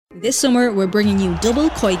This summer, we're bringing you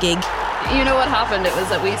double koi gig. You know what happened? It was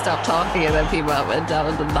that we stopped talking and then people went down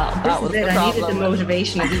and that was the problem. I needed the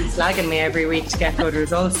motivation of you slagging me every week to get good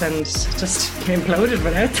results and just imploded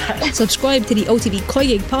without that. Subscribe to the OTB Koi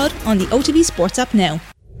Gig pod on the OTB Sports app now.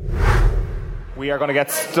 We are going to get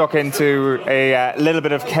stuck into a little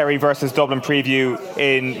bit of Kerry versus Dublin preview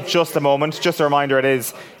in just a moment. Just a reminder, it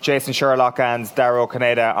is Jason Sherlock and Dara Ó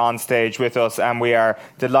Cinnéide on stage with us, and we are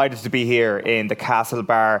delighted to be here in the Castle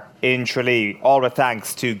Bar in Tralee, all with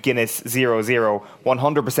thanks to Guinness 00.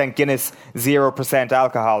 100% Guinness, 0%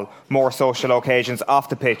 alcohol. More social occasions off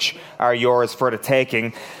the pitch are yours for the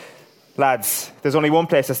taking. Lads, there's only one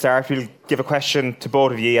place to start. We'll give a question to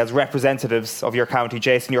both of you as representatives of your county.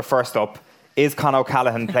 Jason, you're first up. Is Con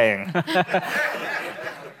O'Callaghan playing?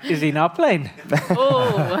 Is he not playing?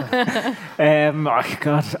 Oh.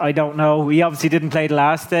 God, I don't know. We obviously didn't play the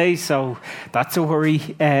last day, so that's a worry.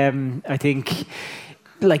 I think,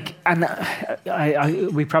 we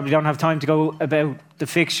probably don't have time to go about the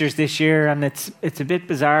fixtures this year, and it's a bit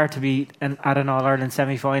bizarre to be at an All-Ireland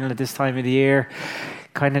semi-final at this time of the year.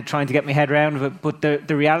 Kind of trying to get my head around it, but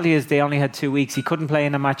the reality is they only had 2 weeks. He couldn't play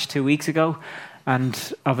in a match 2 weeks ago. And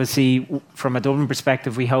obviously, from a Dublin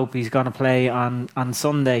perspective, we hope he's going to play on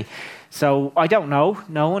Sunday. So I don't know.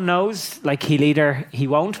 No one knows. He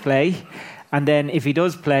won't play, and then if he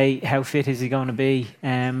does play, how fit is he going to be?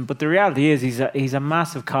 But the reality is, he's a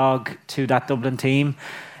massive cog to that Dublin team.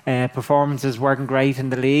 Performances weren't great in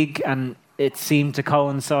the league, and it seemed to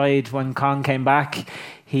coincide when Con came back.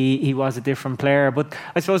 He was a different player. But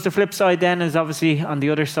I suppose the flip side then is obviously on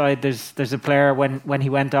the other side there's a player when he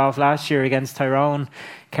went off last year against Tyrone,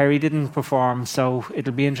 Kerry didn't perform, so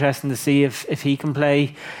it'll be interesting to see if he can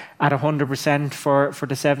play at 100% for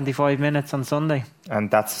the 75 minutes on Sunday. And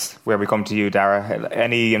that's where we come to you, Dara.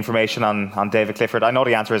 Any information on David Clifford? I know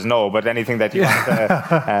the answer is no, but anything that you want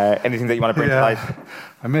to bring to light?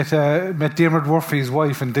 I met Diarmuid Murphy's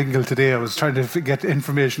wife in Dingle today. I was trying to get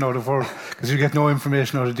information out of her because you get no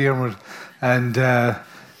information out of Diarmuid. And to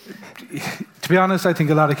be honest, I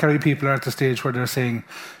think a lot of Kerry people are at the stage where they're saying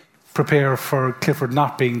prepare for Clifford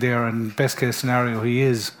not being there, and best case scenario he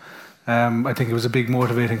is. I think it was a big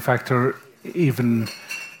motivating factor. Even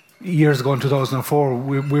years ago in 2004,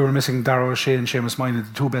 we were missing Dara O'Shea and Seamus Moynihan,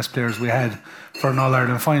 the two best players we had for an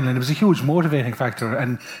All-Ireland final, and it was a huge motivating factor.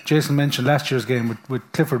 And Jason mentioned last year's game with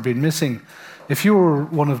Clifford being missing. If you were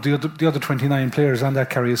one of the other 29 players on that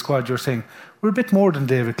Kerry squad, you're saying we're a bit more than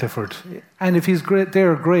David Clifford, and if he's great,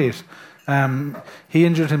 they're great. He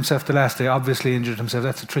injured himself the last day, obviously injured himself.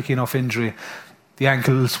 That's a tricky enough injury. The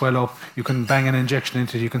ankle will swell up, you can bang an injection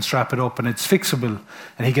into it, you can strap it up, and it's fixable.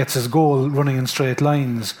 And he gets his goal running in straight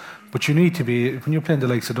lines. But you need to be, when you're playing the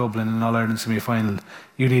likes of Dublin in an All-Ireland semi-final,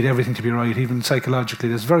 you need everything to be right, even psychologically.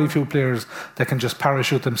 There's very few players that can just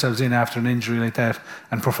parachute themselves in after an injury like that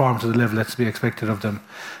and perform to the level that's to be expected of them.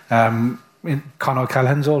 Con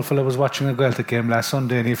O'Callaghan's old fella was watching a Gaeltacht game last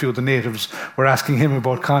Sunday, and a few of the natives were asking him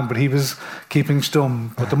about Con, but he was keeping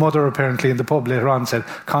stum. But the mother apparently in the pub later on said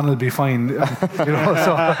Con will be fine.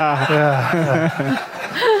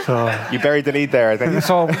 So you buried the lead there, I think.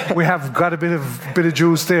 So we have got a bit of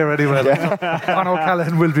juice there anyway. Con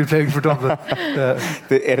O'Callaghan will be playing for Dublin.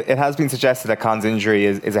 It has been suggested that Con's injury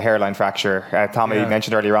is a hairline fracture. Tommy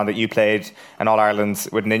mentioned earlier on that you played an All-Ireland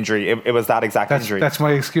with an injury. It was that exact injury. That's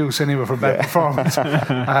my excuse anyway for bad performance.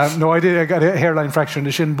 No, I did. I got a hairline fracture in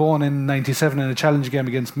the shin bone in '97 in a challenge game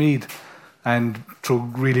against Meath, and through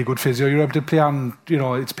really good physio, you're able to play on.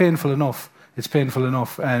 It's painful enough.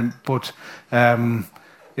 But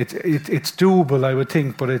it's doable, I would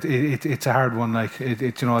think. But it's a hard one.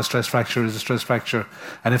 A stress fracture is a stress fracture,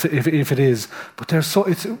 and if it is, but it's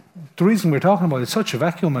the reason we're talking about. It's such a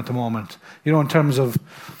vacuum at the moment. In terms of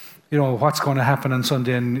what's going to happen on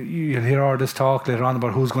Sunday, and you'll hear all this talk later on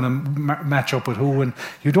about who's going to match up with who, and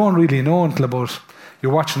you don't really know until about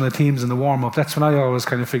you're watching the teams in the warm-up. That's when I always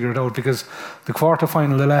kind of figure it out, because the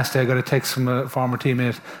quarter-final the last day I got a text from a former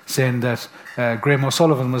teammate saying that Graham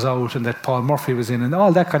O'Sullivan was out and that Paul Murphy was in, and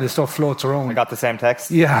all that kind of stuff floats around. I got the same text.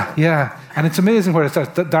 Yeah, and it's amazing where it's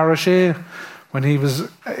at. Dara O'Shea, when he was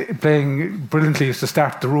playing brilliantly, used to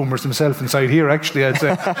start the rumours himself inside here, actually, I'd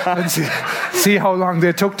say, and see how long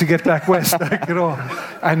they took to get back west,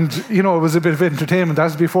 And, it was a bit of entertainment. That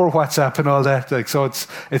was before WhatsApp and all that, so it's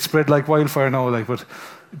spread like wildfire now, But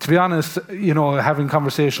to be honest, having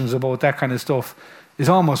conversations about that kind of stuff is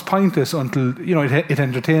almost pointless until, it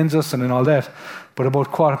entertains us and all that. But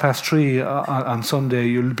about 3:15 on Sunday,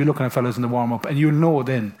 you'll be looking at fellas in the warm-up, and you'll know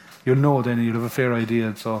then, and you'll have a fair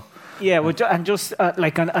idea, so... Yeah, well, and just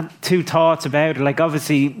two thoughts about it. Like,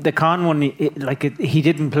 obviously, the Con one, he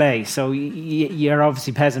didn't play, so you're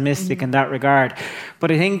obviously pessimistic in that regard.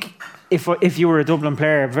 But I think if you were a Dublin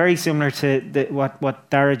player, very similar to what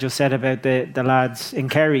Dara just said about the lads in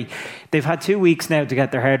Kerry, they've had 2 weeks now to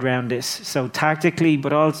get their head around this. So tactically,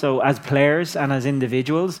 but also as players and as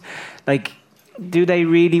individuals, like, do they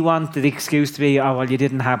really want the excuse to be, oh, well, you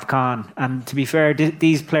didn't have Con? And to be fair,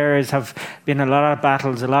 these players have been in a lot of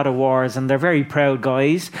battles, a lot of wars, and they're very proud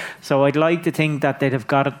guys. So I'd like to think that they'd have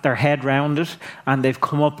got their head round it, and they've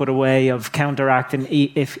come up with a way of counteracting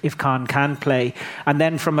if Con can play. And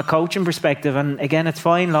then from a coaching perspective, and again, it's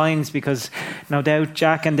fine lines, because no doubt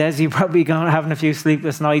Jack and Desi probably having a few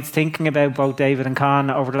sleepless nights thinking about both David and Con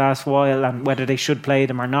over the last while and whether they should play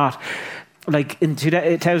them or not. Like in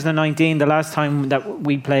 2019, the last time that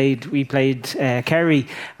we played Kerry,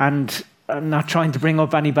 and I'm not trying to bring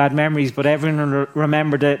up any bad memories, but everyone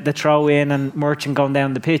remembered the throw in and Merchant going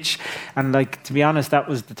down the pitch, and like, to be honest, that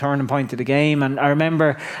was the turning point of the game. And I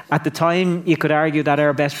remember at the time you could argue that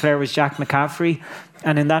our best player was Jack McCaffrey,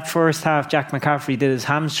 and in that first half Jack McCaffrey did his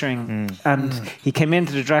hamstring, and he came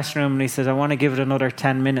into the dressing room and he says, I want to give it another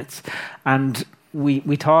 10 minutes, and we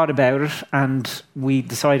thought about it and we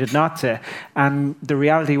decided not to. And the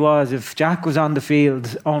reality was, if Jack was on the field,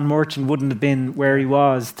 Eoin Merchant wouldn't have been where he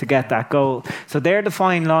was to get that goal. So they're the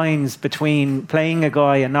fine lines between playing a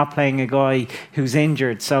guy and not playing a guy who's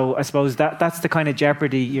injured. So I suppose that's the kind of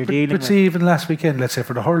jeopardy you're dealing with. But see, even last weekend, let's say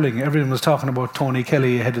for the hurling, everyone was talking about Tony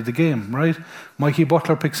Kelly ahead of the game, right? Mikey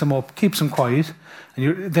Butler picks him up, keeps him quiet.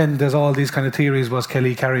 And then there's all these kind of theories. Was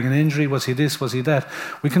Kelly carrying an injury? Was he this? Was he that?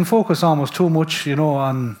 We can focus almost too much,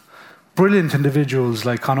 on brilliant individuals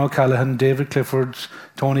like Conor O'Callaghan, David Clifford,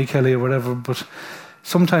 Tony Kelly or whatever, but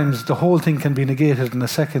sometimes the whole thing can be negated in a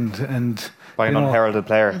second. And by an unheralded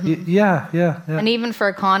player. Yeah. And even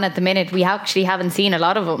for Con at the minute, we actually haven't seen a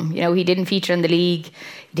lot of him. He didn't feature in the league.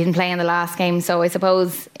 He didn't play in the last game. So I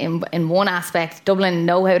suppose in one aspect, Dublin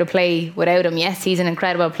know how to play without him. Yes, he's an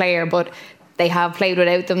incredible player, but they have played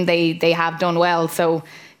without them. They have done well. So,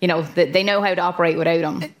 they know how to operate without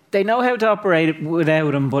him. They know how to operate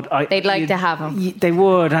without him, but they'd like to have him. They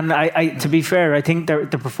would, and I to be fair, I think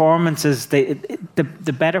the performances, the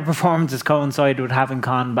better performances coincide with having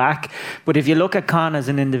Con back. But if you look at Con as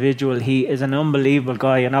an individual, he is an unbelievable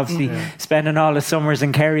guy, and obviously spending all his summers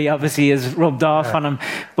in Kerry obviously has rubbed off on him.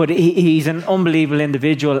 But he's an unbelievable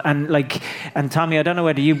individual, and Tommy, I don't know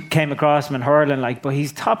whether you came across him in hurling, but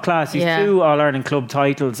he's top class. He's 2 All-Ireland club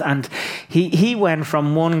titles, and he went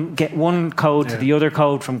from one code to the other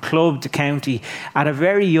code, from club to county at a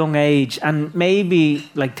very young age, and maybe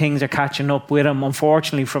things are catching up with him,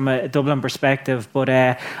 unfortunately, from a Dublin perspective. But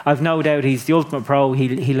I've no doubt he's the ultimate pro.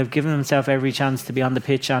 He'll have given himself every chance to be on the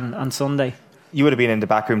pitch on Sunday. You would have been in the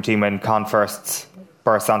backroom team when Con first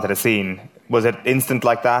burst onto the scene. Was it instant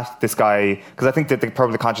like that? This guy, because I think that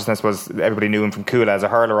probably the consciousness was everybody knew him from Coola as a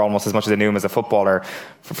hurler almost as much as they knew him as a footballer.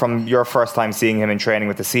 From your first time seeing him in training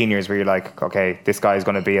with the seniors, were you like, okay, this guy is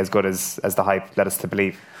going to be as good as the hype led us to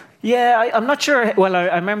believe? Yeah, I'm not sure. Well,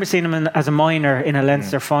 I remember seeing him as a minor in a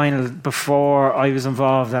Leinster final before I was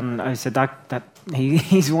involved, and I said that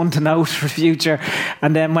he's one to note for the future.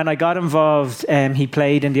 And then when I got involved, he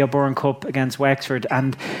played in the O'Byrne Cup against Wexford,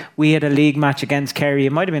 and we had a league match against Kerry.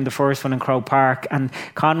 It might have been the first one in Croke Park, and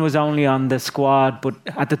Con was only on the squad, but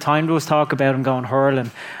at the time there was talk about him going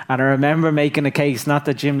hurling. And I remember making a case, not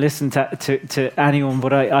that Jim listened to anyone,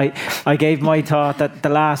 but I gave my thought that the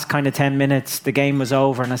last kind of 10 minutes the game was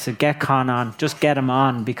over, and I said, get Con on, just get him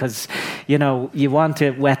on, because you want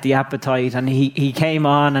to whet the appetite. And he came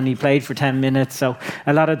on and he played for 10 minutes. So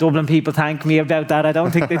a lot of Dublin people thank me about that. I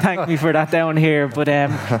don't think they thank me for that down here, but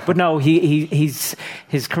no, his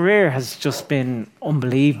career has just been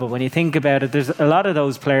unbelievable. When you think about it, there's a lot of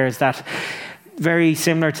those players that, very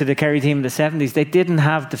similar to the Kerry team in the 70s, they didn't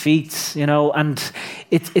have defeats, and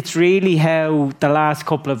it's really how the last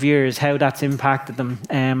couple of years, how that's impacted them,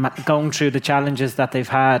 going through the challenges that they've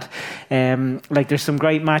had. There's some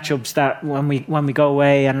great matchups that when we go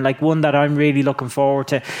away, and one that I'm really looking forward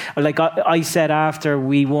to. I said after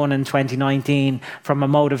we won in 2019, from a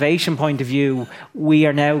motivation point of view, we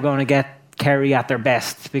are now going to get Kerry at their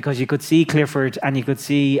best, because you could see Clifford and you could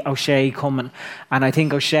see O'Shea coming, and I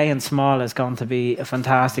think O'Shea and Small is going to be a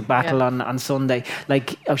fantastic battle on Sunday.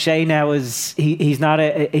 O'Shea now he's not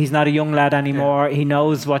a young lad anymore. He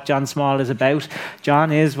knows what John Small is about.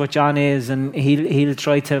 John is what John is, and he'll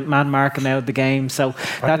try to man mark him out of the game. So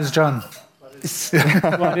What is John?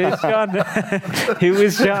 What is John? Who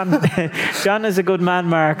is John? John is a good man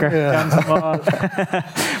marker. Yeah. John Small.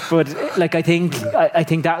 But like I think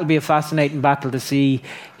that'll be a fascinating battle to see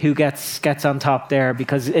who gets on top there,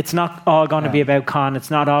 because it's not all going to be about Con.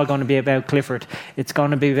 It's not all going to be about Clifford. It's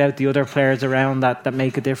going to be about the other players around that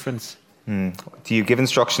make a difference. Do you give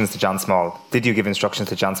instructions to John Small? Did you give instructions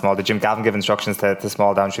to John Small? Did Jim Gavin give instructions to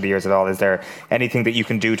Small down through the years at all? Is there anything that you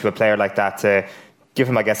can do to a player like that to give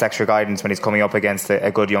him, I guess, extra guidance when he's coming up against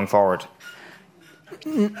a good young forward?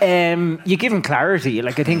 You give him clarity.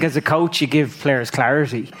 Like I think as a coach, you give players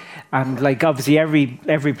clarity, and like obviously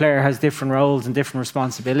every player has different roles and different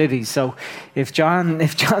responsibilities. So if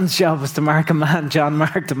John's job was to mark a man, John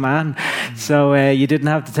marked a man. So you didn't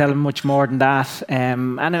have to tell him much more than that.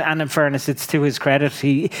 And in fairness, it's to his credit.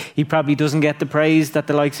 He probably doesn't get the praise that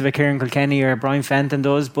the likes of a Kieran Kilkenny or Brian Fenton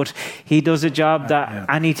does, but he does a job that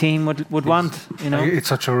any team would want. You know, it's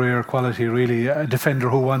such a rare quality, really. A defender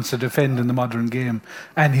who wants to defend in the modern game.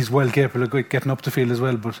 And he's well capable of getting up the field as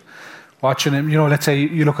well. But watching him, let's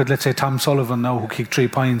say Tom Sullivan now, who kicked 3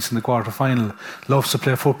 points in the quarter-final, loves to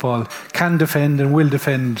play football, can defend and will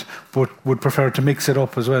defend, but would prefer to mix it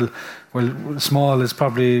up as well. Well, Small is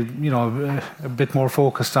probably, a bit more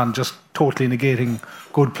focused on just totally negating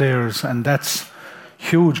good players, and that's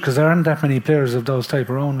huge because there aren't that many players of those type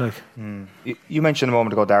around. You mentioned a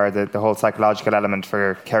moment ago, Dara, the whole psychological element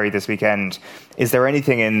for Kerry this weekend. Is there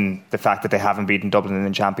anything in the fact that they haven't beaten Dublin in the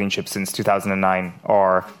championship since 2009,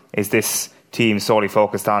 or is this team solely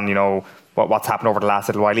focused on what's happened over the last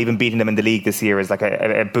little while? Even beating them in the league this year is like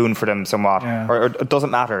a boon for them somewhat, or it doesn't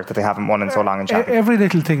matter that they haven't won in so long in championship. Every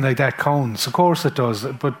little thing like that counts, of course it does,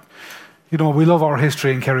 but we love our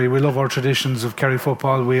history in Kerry. We love our traditions of Kerry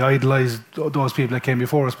football. We idolise those people that came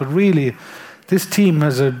before us. But really, this team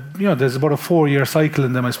has there's about a 4-year cycle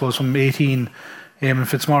in them, I suppose, from 18, Eamon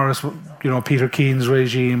Fitzmaurice, Peter Keane's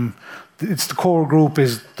regime. It's the core group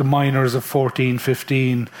is the minors of 14,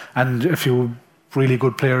 15, and a few really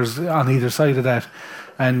good players on either side of that.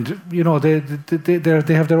 And,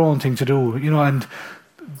 they have their own thing to do, and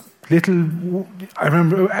I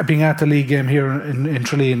remember being at the league game here in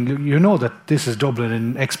Tralee, and that this is Dublin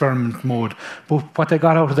in experiment mode. But what they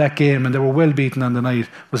got out of that game, and they were well beaten on the night,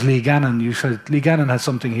 was Lee Gannon. You said Lee Gannon has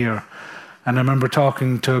something here. And I remember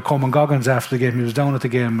talking to Coleman Goggins after the game. He was down at the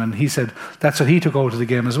game, and he said that's what he took out of the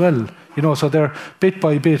game as well. So they're bit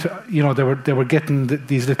by bit, they were getting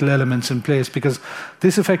these little elements in place, because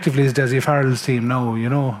this effectively is Dessie Farrell's team now.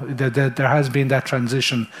 There has been that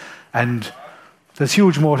transition, and there's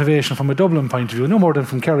huge motivation from a Dublin point of view, no more than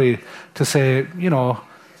from Kerry, to say, to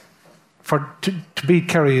beat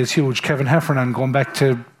Kerry is huge. Kevin Heffernan, going back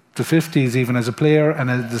to the 50s even as a player and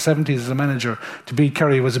the 70s as a manager, to beat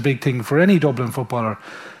Kerry was a big thing for any Dublin footballer.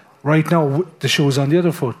 Right now, the shoe's on the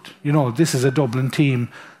other foot. This is a Dublin team.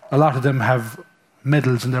 A lot of them have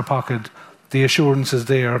medals in their pocket. The assurance is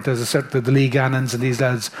there. There's the Lee Gannons and these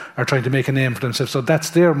lads are trying to make a name for themselves. So that's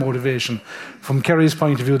their motivation. From Kerry's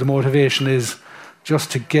point of view, the motivation is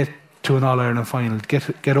just to get to an All-Ireland final,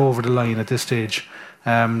 get over the line at this stage,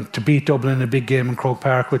 to beat Dublin in a big game in Croke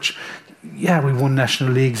Park, which we won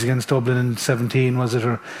national leagues against Dublin in 17, was it?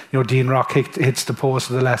 Or Dean Rock hits the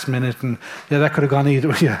post at the last minute, and that could have gone either.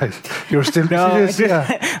 You're still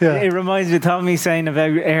It reminds me of Tommy saying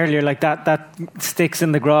about earlier, like that sticks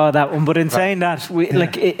in the graw, that one. But in saying that,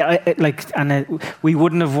 we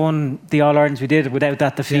wouldn't have won the All Irelands we did without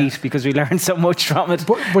that defeat, because we learned so much from it.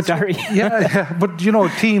 But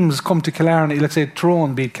teams come to Killarney. Let's say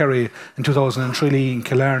Tyrone beat Kerry in 2003 in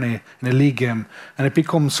Killarney in a league game, and it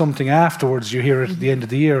becomes something afterwards. You hear it at the end of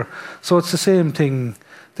the year. So it's the same thing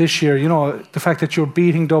this year. The fact that you're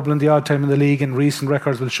beating Dublin the odd time in the league, and recent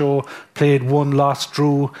records will show, played 1, lost,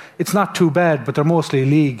 drew. It's not too bad, but they're mostly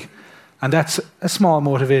league. And that's a small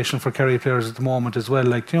motivation for Kerry players at the moment as well.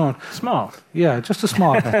 Small? Yeah, just a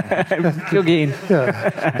small. Again.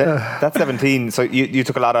 That's 17. So you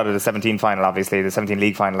took a lot out of the 17 final, obviously, the 17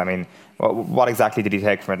 league final. I mean, what exactly did you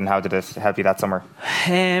take from it, and how did it help you that summer?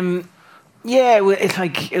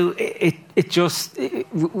 It just,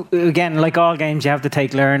 again, like all games, you have to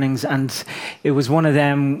take learnings, and it was one of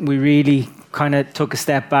them. We really kind of took a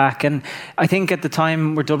step back, and I think at the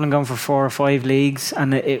time we're Dublin going for 4 or 5 leagues,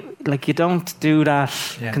 and you don't do that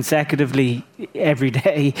consecutively every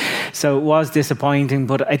day, so it was disappointing.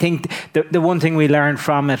 But I think the one thing we learned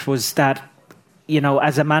from it was that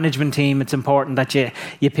as a management team, it's important that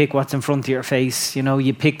you pick what's in front of your face.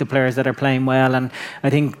 You pick the players that are playing well. And I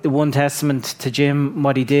think the one testament to Jim,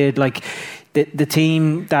 what he did, like the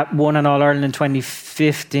team that won an All-Ireland in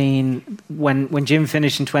 2015, when Jim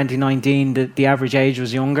finished in 2019, the average age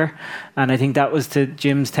was younger. And I think that was to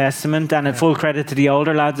Jim's testament. And a full credit to the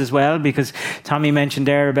older lads as well, because Tommy mentioned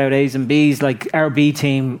there about A's and B's, like our B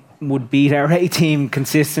team would beat our A team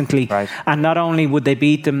consistently, right. And not only would they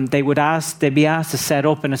beat them, they'd be asked to set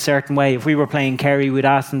up in a certain way. If we were playing Kerry, we'd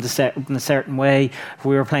ask them to set up in a certain way. If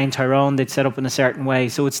we were playing Tyrone, they'd set up in a certain way.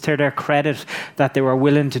 So it's to their credit that they were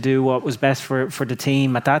willing to do what was best for the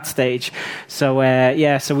team at that stage. So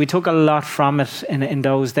so we took a lot from it in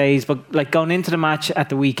those days. But like going into the match at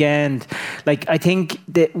the weekend, like I think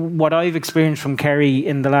that what I've experienced from Kerry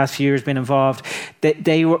in the last few years being involved,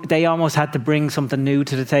 they almost had to bring something new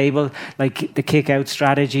to the table. Like the kick-out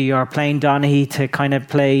strategy, or playing Donaghy to kind of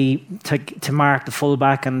play to mark the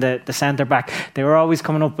full-back and the centre-back. They were always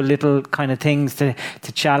coming up with little kind of things to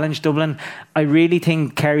challenge Dublin. I really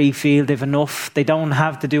think Kerry feel they've enough. They don't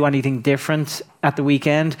have to do anything different at the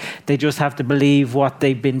weekend. They just have to believe what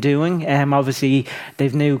they've been doing. Obviously,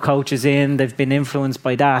 they've new coaches in. They've been influenced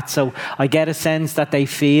by that. So I get a sense that they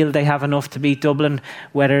feel they have enough to beat Dublin.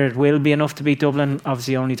 Whether it will be enough to beat Dublin,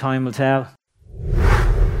 obviously only time will tell.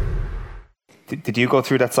 Did you go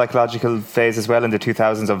through that psychological phase as well in the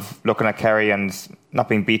 2000s of looking at Kerry and not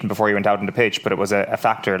being beaten before you went out on the pitch, but it was a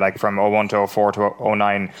factor, like from 01 to 04 to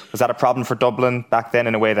 09? Was that a problem for Dublin back then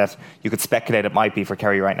in a way that you could speculate it might be for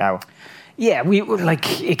Kerry right now? Yeah, we were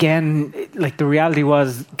the reality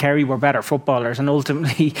was Kerry were better footballers, and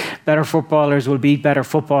ultimately better footballers will beat better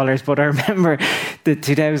footballers. But I remember the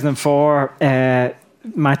 2004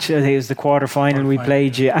 match, I think it was the quarter-final we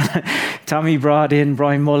played you. Tommy brought in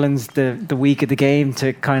Brian Mullins the week of the game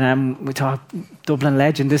to we thought, Dublin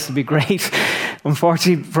legend, this would be great.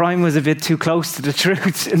 Unfortunately, Brian was a bit too close to the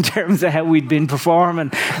truth in terms of how we'd been performing,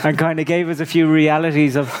 and kind of gave us a few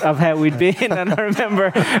realities of how we'd been. And I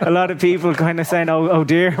remember a lot of people kind of saying, oh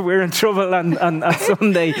dear, we're in trouble on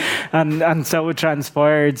Sunday, and so it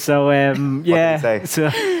transpired. So what did he say? So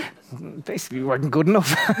basically we weren't good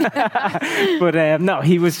enough. But no,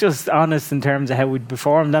 he was just honest in terms of how we'd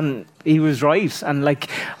performed, and he was right. And like,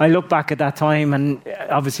 I look back at that time, and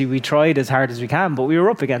obviously we tried as hard as we can, but we were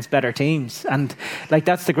up against better teams. And like,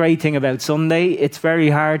 that's the great thing about Sunday. It's very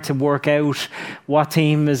hard to work out what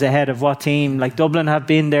team is ahead of what team. Like, Dublin have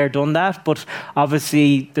been there, done that, but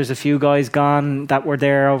obviously there's a few guys gone that were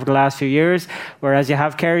there over the last few years, whereas you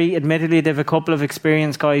have Kerry. Admittedly, they've a couple of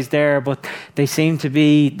experienced guys there, but they seem to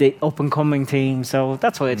be the up and coming team. So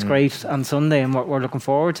that's why it's great on Sunday, and what we're looking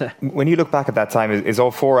forward to. When you look back at that time, is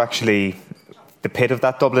 04 actually the pit of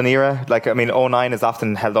that Dublin era? Like, I mean, 09 is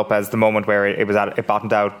often held up as the moment where it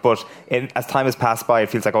bottomed out, but as time has passed by, it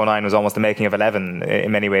feels like 09 was almost the making of 11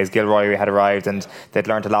 in many ways. Gilroy had arrived and they'd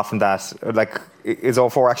learned a lot from that. Like, is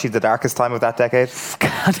 04 actually the darkest time of that decade?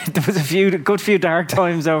 God, there was a good few dark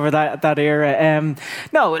times over that era.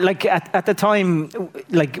 No, like at the time,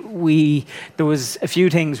 like there was a few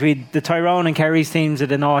things. The Tyrone and Kerry's teams of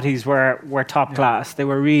the noughties were top class. They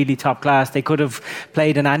were really top class. They could have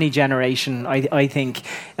played in any generation, I think.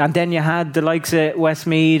 And then you had the likes of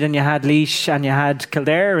Westmeath, and you had Laois, and you had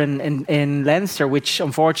Kildare in Leinster, which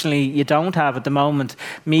unfortunately you don't have at the moment.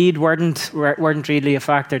 Meath weren't really a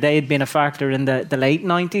factor. They had been a factor in the late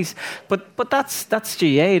 90s, but that's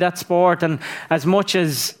GA, that's sport. And as much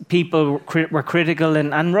as people were critical,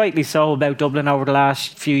 and rightly so, about Dublin over the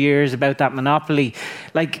last few years, about that monopoly,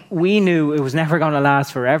 like, we knew it was never going to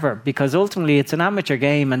last forever, because ultimately it's an amateur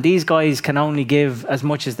game, and these guys can only give as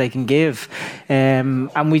much as they can give,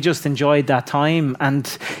 and we just enjoyed that time.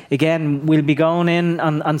 And again, we'll be going in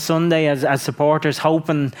on Sunday as supporters,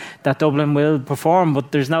 hoping that Dublin will perform,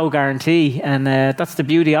 but there's no guarantee, and that's the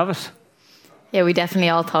beauty of it. Yeah, we definitely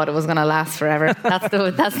all thought it was going to last forever. That's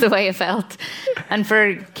the way it felt. And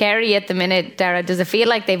for Kerry at the minute, Dara, does it feel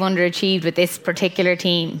like they've underachieved with this particular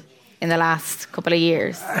team in the last couple of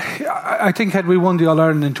years? I think had we won the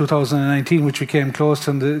All-Ireland in 2019, which we came close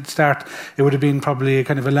to in the start, it would have been probably a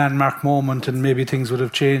kind of a landmark moment, and maybe things would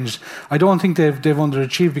have changed. I don't think they've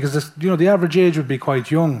underachieved, because the average age would be quite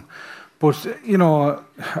young. But,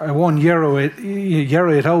 I won't yarrow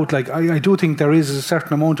it out. Like, I do think there is a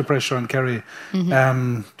certain amount of pressure on Kerry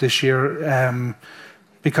this year,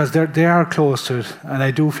 because they are close to it. And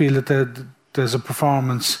I do feel that there's a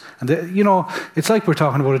performance. And, it's like we're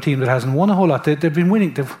talking about a team that hasn't won a whole lot. They've been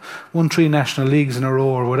winning. They've won 3 national leagues in a row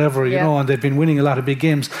or whatever, and they've been winning a lot of big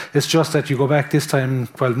games. It's just that you go back this time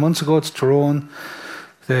 12 months ago, it's Tyrone.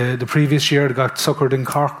 The previous year, it got suckered in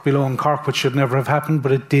Cork, below in Cork, which should never have happened,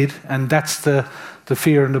 but it did. And that's the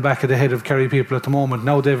fear in the back of the head of Kerry people at the moment.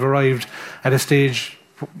 Now they've arrived at a stage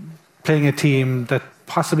playing a team that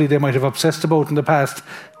possibly they might have obsessed about in the past,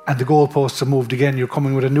 and the goalposts have moved again. You're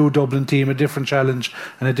coming with a new Dublin team, a different challenge,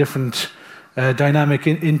 and a different dynamic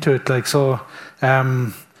into it.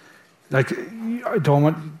 I don't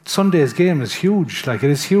want Sunday's game is huge. It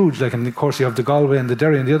is huge. And of course you have the Galway and the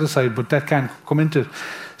Derry on the other side, but that can't come into it.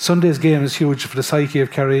 Sunday's game is huge for the psyche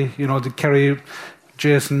of Kerry. The Kerry.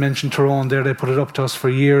 Jason mentioned Tyrone there. They put it up to us for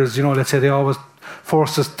years. Let's say they always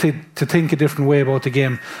forced us to think a different way about the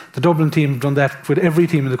game. The Dublin team have done that with every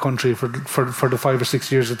team in the country for the 5 or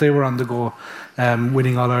 6 years that they were on the go,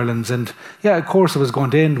 winning All Irelands. And yeah, of course it was going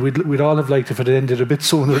to end. We'd all have liked if it had ended a bit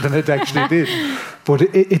sooner than it actually did, but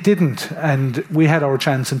it didn't. And we had our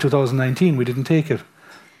chance in 2019. We didn't take it.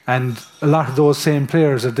 And a lot of those same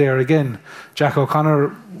players are there again. Jack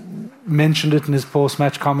O'Connor mentioned it in his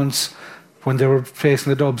post-match comments when they were facing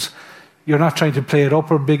the Dubs. You're not trying to play it up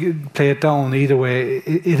or play it down either way.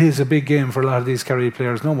 It is a big game for a lot of these Kerry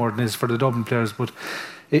players, no more than it is for the Dublin players. But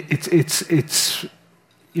it's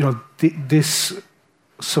this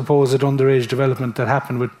supposed underage development that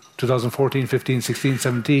happened with 2014, 15, 16,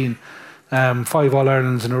 17, 5 All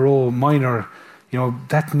Irelands in a row, minor.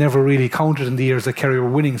 That never really counted in the years that Kerry were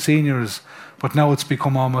winning seniors. But now it's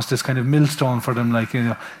become almost this kind of millstone for them.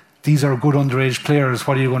 These are good underage players.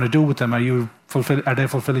 What are you going to do with them? Are they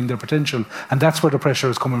fulfilling their potential? And that's where the pressure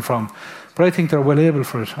is coming from. But I think they're well able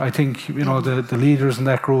for it. I think the leaders in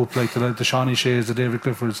that group, like the Shawnee Sheas, the David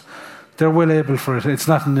Cliffords, they're well able for it. It's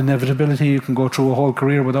not an inevitability. You can go through a whole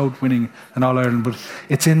career without winning an All Ireland, but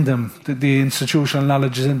it's in them. The institutional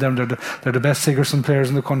knowledge is in them. They're the best Sigerson players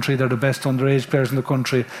in the country. They're the best underage players in the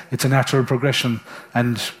country. It's a natural progression,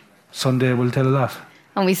 and Sunday will tell a lot.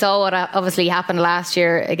 And we saw what obviously happened last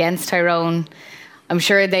year against Tyrone. I'm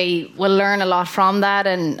sure they will learn a lot from that.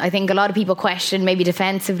 And I think a lot of people question maybe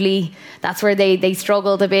defensively. That's where they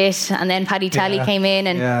struggled a bit. And then Paddy Tally came in,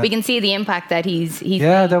 and we can see the impact that he's made.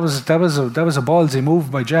 That was a ballsy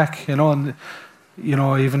move by Jack. And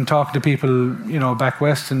even talking to people, back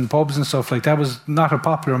west in pubs and stuff, that was not a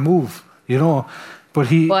popular move. But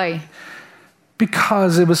why?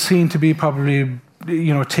 Because it was seen to be probably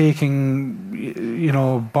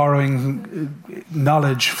taking, borrowing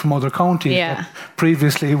knowledge from other counties that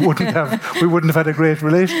previously we wouldn't have had a great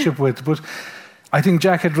relationship with. But I think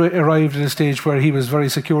Jack had arrived at a stage where he was very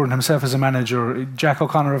secure in himself as a manager. Jack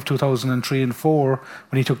O'Connor of 2003 and 4,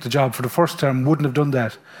 when he took the job for the first term, wouldn't have done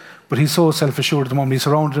that. But he's so self-assured at the moment. He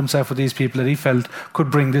surrounded himself with these people that he felt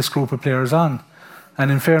could bring this group of players on. And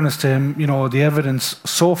in fairness to him, the evidence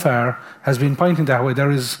so far has been pointing that way. There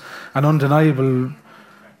is an undeniable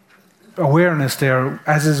awareness there,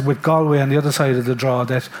 as is with Galway on the other side of the draw,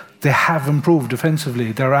 that they have improved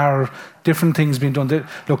defensively. There are different things being done.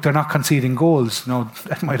 They're not conceding goals.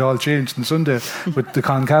 That might all change on Sunday with the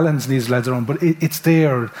Concallans and these lads around, but it's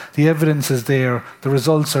there. The evidence is there. The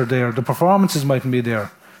results are there. The performances mightn't be there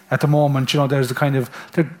at the moment. There's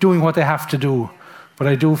they're doing what they have to do. But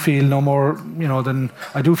I do feel no more, than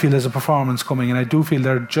I do feel there's a performance coming, and I do feel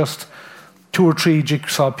they're just 2 or 3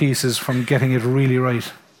 jigsaw pieces from getting it really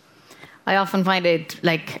right. I often find it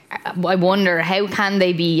I wonder how can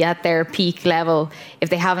they be at their peak level if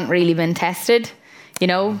they haven't really been tested.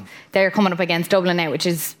 They're coming up against Dublin now, which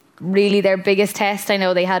is really their biggest test. I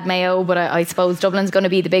know they had Mayo, but I suppose Dublin's going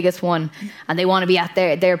to be the biggest one, and they want to be at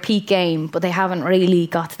their peak game, but they haven't really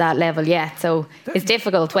got to that level yet. So it's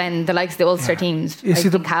difficult when the likes of the Ulster teams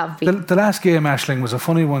have been. The last game, Aisling, was a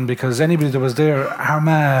funny one because anybody that was there,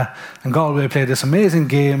 Armagh and Galway played this amazing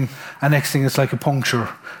game, and next thing it's like a puncture.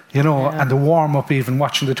 And the warm-up, even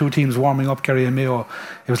watching the two teams warming up, Kerry and Mayo,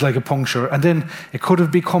 it was like a puncture. And then it could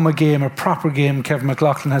have become a proper game. Kevin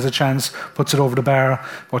McLaughlin has a chance, puts it over the bar.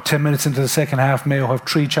 About 10 minutes into the second half, Mayo have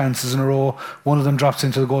 3 chances in a row. One of them drops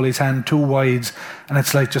into the goalie's hand, 2 wides. And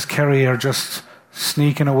it's like just Kerry are just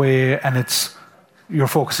sneaking away, and you're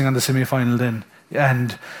focusing on the semi-final then.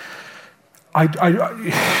 And I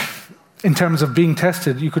in terms of being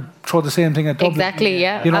tested, you could throw the same thing at Dublin. Exactly,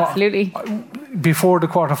 absolutely. Before the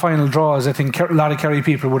quarter-final draws, I think a lot of Kerry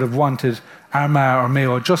people would have wanted Armagh or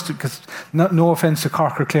Mayo, just because, no offence to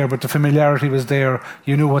Cork or Clare, but the familiarity was there.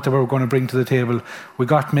 You knew what they were going to bring to the table. We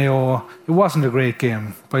got Mayo. It wasn't a great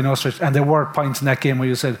game by no stretch, and there were points in that game where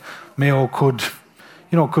you said Mayo could,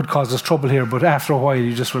 could cause us trouble here. But after a while,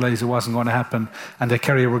 you just realise it wasn't going to happen, and the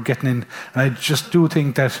Kerry were getting in. And I just do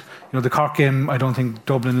think that the Cork game, I don't think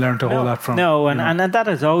Dublin learned a whole lot from. No, and that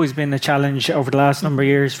has always been a challenge over the last number of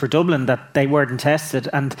years for Dublin, that they weren't tested.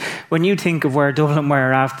 And when you think of where Dublin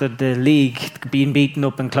were after the league, being beaten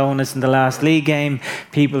up in Clonus in the last league game,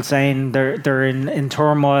 people saying they're in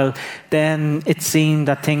turmoil, then it seemed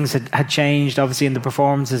that things had changed, obviously, in the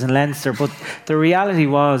performances in Leinster. But the reality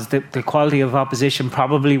was that the quality of opposition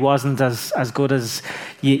probably wasn't as good as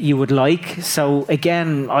you would like. So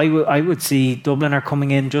again, I would see Dublin are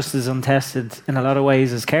coming in just as untested in a lot of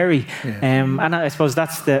ways as Kerry. And I suppose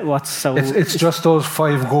that's what's so... It's just those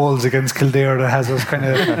 5 goals against Kildare that has us kind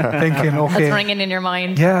of thinking, okay... That's ringing in your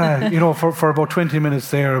mind. Yeah, for about 20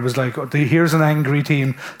 minutes there, it was like, here's an angry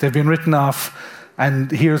team. They've been written off.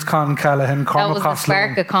 And here's Con Callaghan, Cormac Costello. That was the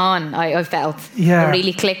spark of Con, I felt. It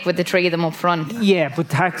really clicked with the 3 of them up front. Yeah, but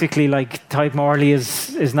tactically, like, Type Morley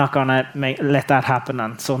is not going to let that happen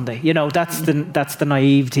on Sunday. That's the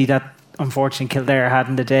naivety that unfortunately Kildare had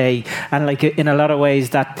in the day, and like in a lot of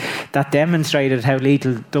ways that demonstrated how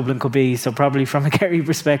lethal Dublin could be. So probably from a Kerry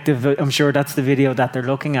perspective, I'm sure that's the video that they're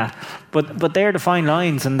looking at. But they're the fine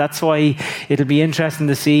lines, and that's why it'll be interesting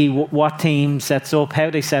to see what team sets up,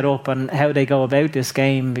 how they set up, and how they go about this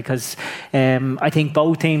game, because I think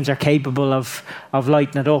both teams are capable of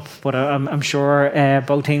lighting it up, but I'm sure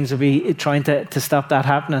both teams will be trying to stop that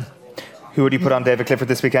happening. Who would you put on David Clifford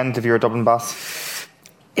this weekend if you're a Dublin boss?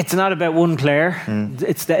 It's not about one player.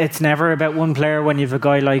 It's never about one player. When you have a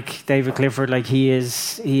guy like David Clifford, like he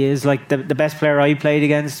is like the best player I played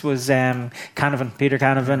against was Peter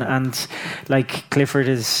Canavan, and like Clifford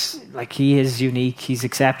is like, he is unique. He's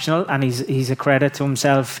exceptional, and he's a credit to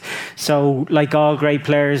himself. So like all great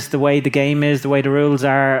players, the way the game is, the way the rules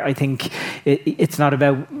are, I think it's not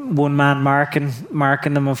about one man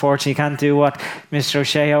marking them. Unfortunately, you can't do what Mr.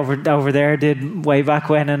 O'Shea over there did way back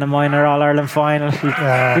when in a minor All-Ireland final.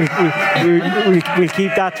 We'll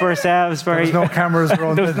keep that to ourselves. There's no cameras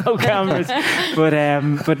around. There's no cameras.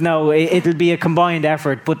 But no, it'll be a combined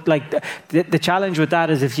effort. But like the challenge with that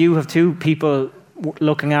is, if you have 2 people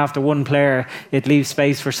looking after one player, it leaves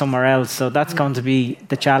space for somewhere else. So that's going to be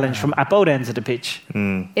the challenge from at both ends of the pitch.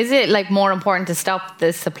 Is it like more important to stop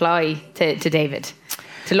the supply to David?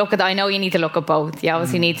 To look at, I know you need to look at both. You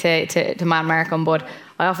obviously need to man mark him, but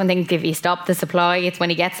I often think if you stop the supply, it's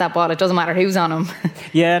when he gets that ball, it doesn't matter who's on him.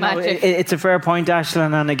 Yeah, no, it's a fair point,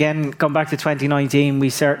 Aisling. And again, going back to 2019,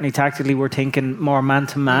 we certainly tactically were thinking more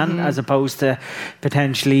man-to-man as opposed to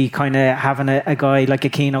potentially kind of having a guy like a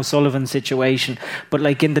Keane O'Sullivan situation. But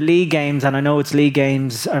like in the league games, and I know it's league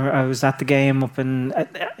games, I was at the game up in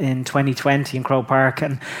 2020 in Croke Park,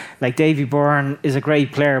 and like Davy Byrne is a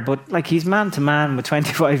great player, but like he's man-to-man with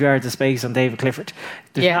 25 yards of space on David Clifford.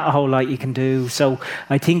 There's not a whole lot you can do. So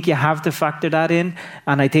I think you have to factor that in.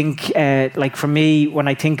 And I think, like for me, when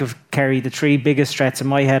I think of Kerry, the 3 biggest threats in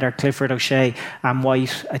my head are Clifford, O'Shea and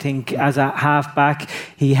White. I think as a half-back,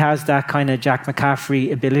 he has that kind of Jack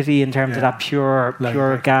McCaffrey ability in terms of that pure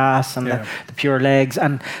gas and the pure legs.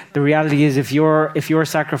 And the reality is, if you're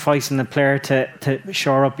sacrificing the player to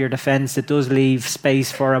shore up your defence, it does leave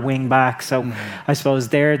space for a wing-back. So I suppose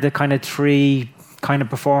they're the kind of 3 kind of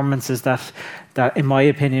performances that in my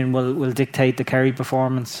opinion will dictate the Kerry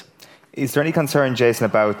performance. Is there any concern, Jason,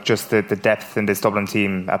 about just the depth in this Dublin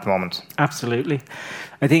team at the moment? Absolutely.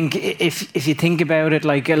 I think if you think about it,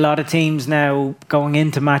 like a lot of teams now going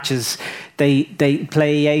into matches, they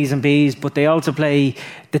play A's and B's, but they also play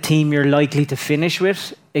the team you're likely to finish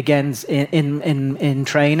with against in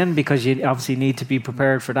training, because you obviously need to be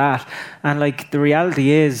prepared for that. And like the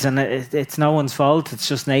reality is, and it's no one's fault, it's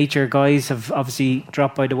just nature, guys have obviously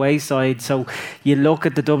dropped by the wayside. So you look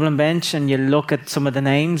at the Dublin bench and you look at some of the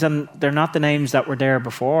names, and they're not the names that were there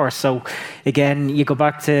before. So again, you go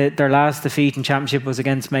back to their last defeat in Championship was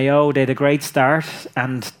against Mayo. They had a great start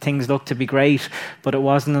and things looked to be great, but it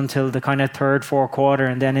wasn't until the kind of third, fourth quarter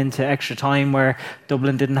and then into extra time where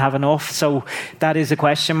Dublin didn't have enough. So that is a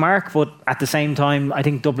question mark, but at the same time I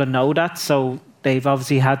think Dublin know that, so they've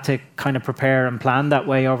obviously had to kind of prepare and plan that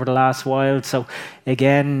way over the last while. So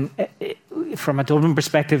again, from a Dublin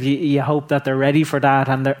perspective, you hope that they're ready for that,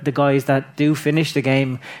 and the guys that do finish the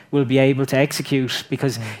game will be able to execute,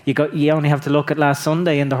 because you only have to look at last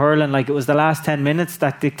Sunday in the hurling. Like, it was the last 10 minutes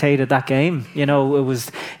that dictated that game. You know, it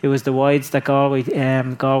was the wides that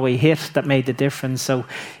Galway hit that made the difference. So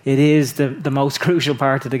it is the most crucial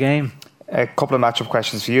part of the game. A couple of matchup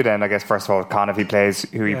questions for you then, I guess. First of all, Con, if he plays,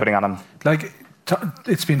 who are you putting on him? Like,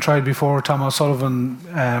 it's been tried before, Tom O'Sullivan,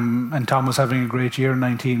 and Tom was having a great year in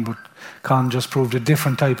 19, but Con just proved a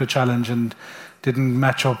different type of challenge, and didn't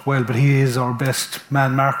match up well, but he is our best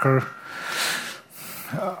man marker.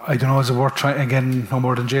 I don't know, is it worth trying again? No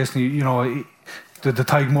more than Jason. The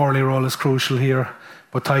Tadhg Morley role is crucial here,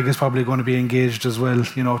 but Tadhg is probably going to be engaged as well.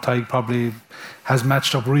 Tadhg probably has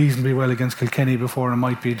matched up reasonably well against Kilkenny before and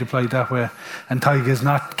might be deployed that way. And Tadhg is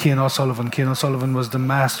not Cian O'Sullivan. Cian O'Sullivan was the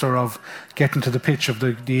master of getting to the pitch of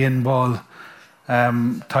the in ball.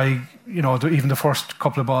 Tadhg, even the first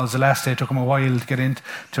couple of balls the last day took him a while to get in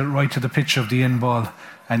right to the pitch of the in ball.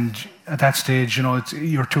 And at that stage,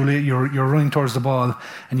 you're too late. You're running towards the ball,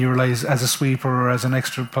 and you realise as a sweeper or as an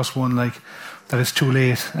extra +1, that it's too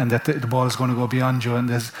late, and that the ball is going to go beyond you. And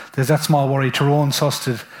there's that small worry. Tyrone sussed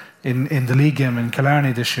it in the league game in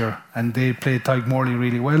Killarney this year, and they played Tadhg Morley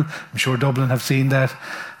really well. I'm sure Dublin have seen that.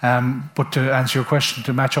 But to answer your question,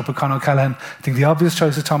 to match up with Conor O'Callaghan, I think the obvious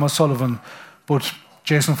choice is Thomas Sullivan, but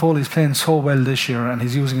Jason Foley's playing so well this year, and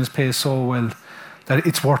he's using his pace so well, that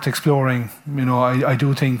it's worth exploring. I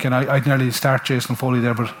do think, and I'd nearly start Jason Foley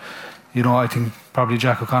there, but I think probably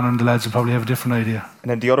Jack O'Connor and the lads will probably have a different idea.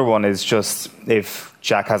 And then the other one is just if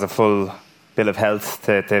Jack has a full bill of health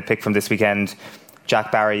to pick from this weekend.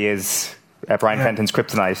 Jack Barry is Brian Fenton's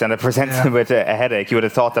kryptonite, and it presents him with a headache. You would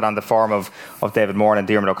have thought that on the form of David Moore and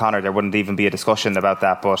Diarmuid O'Connor there wouldn't even be a discussion about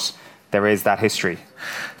that, but there is that history.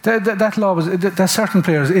 That law was, there's certain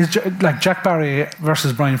players, is like Jack Barry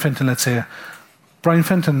versus Brian Fenton, let's say. Brian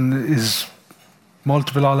Fenton is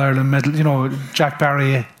multiple All-Ireland medal. Jack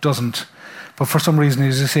Barry doesn't. But for some reason,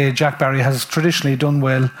 as you say, Jack Barry has traditionally done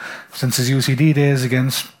well since his UCD days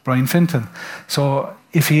against Brian Fenton. So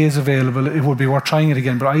if he is available, it would be worth trying it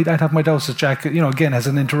again. But I'd have my doubts that Jack, again, has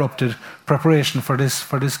an interrupted preparation for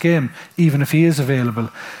this game, even if he is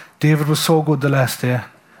available. David was so good the last day.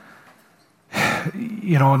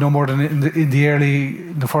 No more than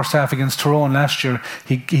in the first half against Tyrone last year.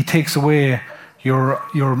 He takes away your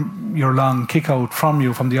long kick out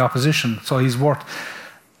from the opposition. So he's worth.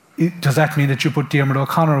 Does that mean that you put Diarmuid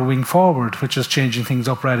O'Connor wing forward, which is changing things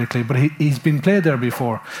up radically? But he's been played there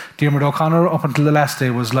before. Diarmuid O'Connor, up until the last day,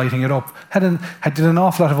 was lighting it up. Did an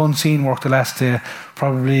awful lot of unseen work the last day,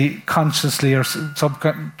 probably consciously or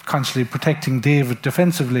subconsciously protecting David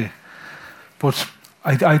defensively. But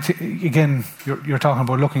again, you're talking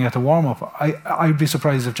about looking at the warm-up. I'd be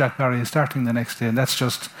surprised if Jack Barry is starting the next day, and that's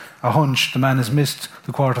just a hunch. The man has missed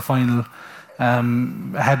the quarter-final,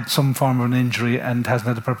 had some form of an injury and hasn't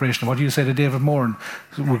had the preparation. What do you say to David Moore?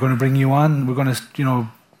 We're going to bring you on. We're going to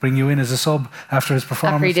bring you in as a sub after his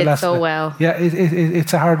performance. After he did so well. Yeah,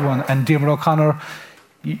 it's a hard one. And Diarmuid O'Connor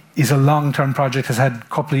is a long-term project, has had a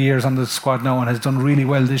couple of years on the squad now and has done really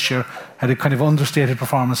well this year. Had a kind of understated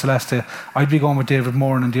performance the last day. I'd be going with David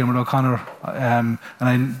Moore and Diarmuid O'Connor,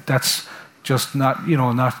 that's just not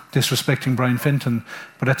disrespecting Brian Fenton,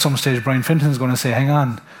 but at some stage Brian Fenton is going to say, hang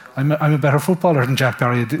on, I'm a better footballer than Jack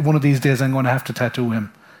Barry. One of these days I'm going to have to tattoo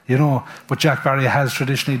him, but Jack Barry has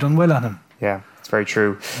traditionally done well on him. Yeah, it's very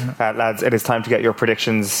true. Lads, it is time to get your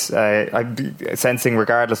predictions. I'm sensing,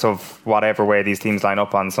 regardless of whatever way these teams line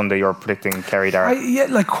up on Sunday, you're predicting Kerry, Dara.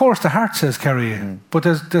 Of course, the heart says Kerry. But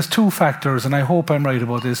there's two factors, and I hope I'm right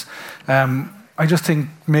about this. I just think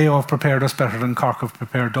Mayo have prepared us better than Cork have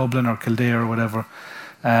prepared Dublin or Kildare or whatever.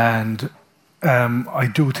 And I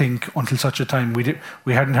do think until such a time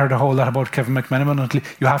we hadn't heard a whole lot about Kevin McMenamin. Until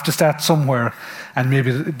you have to start somewhere, and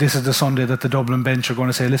maybe this is the Sunday that the Dublin bench are going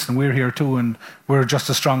to say, listen, we're here too and we're just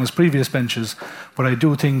as strong as previous benches. But I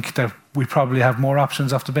do think that we probably have more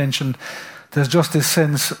options off the bench, and there's just this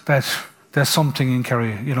sense that there's something in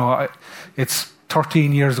Kerry. It's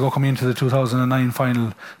 13 years ago coming into the 2009 final.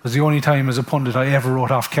 It was the only time as a pundit I ever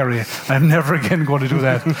wrote off Kerry. I'm never again going to do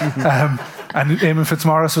that. And Eamon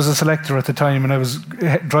Fitzmaurice was a selector at the time, and I was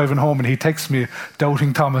driving home and he texted me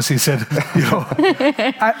doubting Thomas. He said,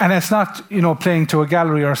 and it's not, playing to a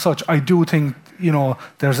gallery or such. I do think,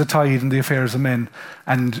 there's a tide in the affairs of men,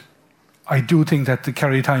 and I do think that the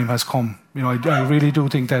Kerry time has come. I really do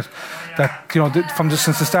think that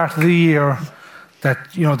since the start of the year, that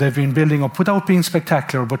they've been building up without being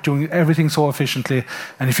spectacular, but doing everything so efficiently.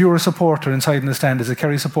 And if you're a supporter inside in the stand, as a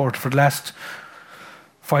Kerry supporter for the last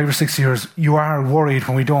 5 or 6 years, you are worried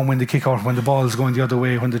when we don't win the kick-out, when the ball is going the other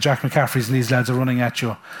way, when the Jack McCaffreys and these lads are running at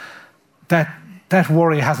you. That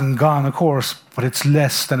worry hasn't gone, of course, but it's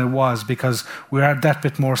less than it was because we are that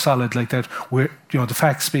bit more solid like that. The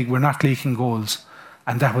facts speak, we're not leaking goals.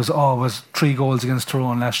 And that was always 3 goals against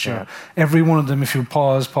Tyrone last year. Yeah. Every one of them, if you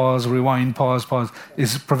pause, rewind, pause,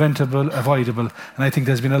 is preventable, avoidable. And I think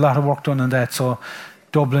there's been a lot of work done on that. So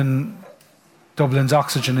Dublin's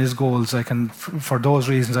oxygen is goals. For those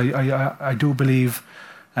reasons, I do believe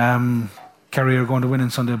Kerry are going to win on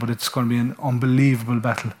Sunday, but it's going to be an unbelievable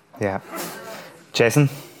battle. Yeah. Jason?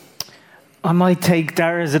 I might take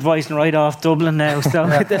Dara's advice and write off Dublin now, so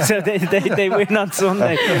they win on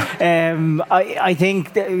Sunday. I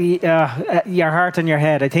think your heart on your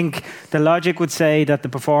head. I think the logic would say that the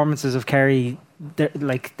performances of Kerry,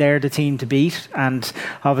 they're the team to beat, and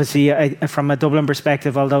obviously from a Dublin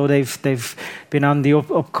perspective, although they've been on the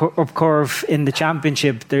up curve in the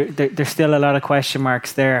championship, there's still a lot of question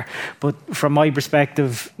marks there. But from my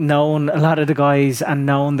perspective, knowing a lot of the guys and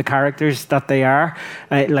knowing the characters that they are,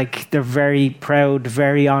 they're very proud,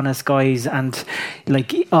 very honest guys, and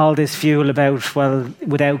all this fuel about, well,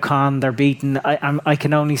 without Con they're beaten. I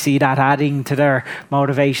can only see that adding to their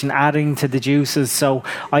motivation, adding to the juices. So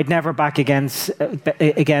I'd never back against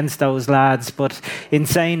those lads, but in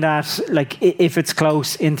saying that, if it's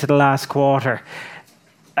close into the last quarter,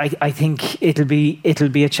 I think it'll be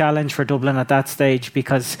a challenge for Dublin at that stage,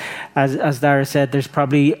 because as Dara said, there's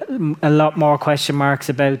probably a lot more question marks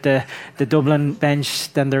about the Dublin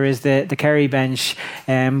bench than there is the Kerry bench,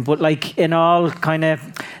 but in all kind of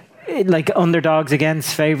underdogs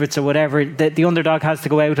against favourites or whatever, the underdog has to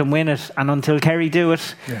go out and win it, and until Kerry do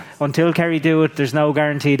it, there's no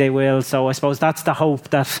guarantee they will. So I suppose that's the hope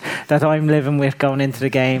that I'm living with going into the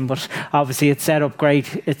game. But obviously it's set up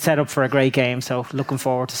great. It's set up for a great game, so looking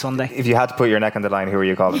forward to Sunday. If you had to put your neck on the line, who are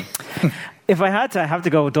you calling? If I had to, I have to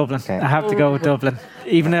go with Dublin. Okay. I have to go with Dublin.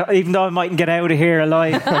 Even though I mightn't get out of here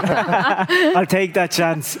alive. I'll take that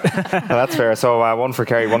chance. That's fair. So one for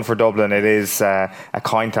Kerry, one for Dublin. It is a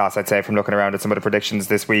coin toss, I'd say, from looking around at some of the predictions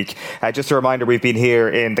this week. Just a reminder, we've been here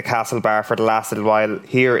in the Castle Bar for the last little while,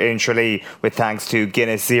 here in Tralee, with thanks to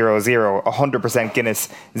Guinness 0-0. 100% Guinness,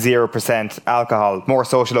 0% alcohol. More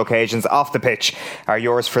social occasions off the pitch are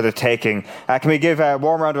yours for the taking. Can we give a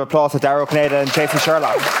warm round of applause to Dara Ó Cinnéide and Jason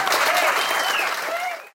Sherlock?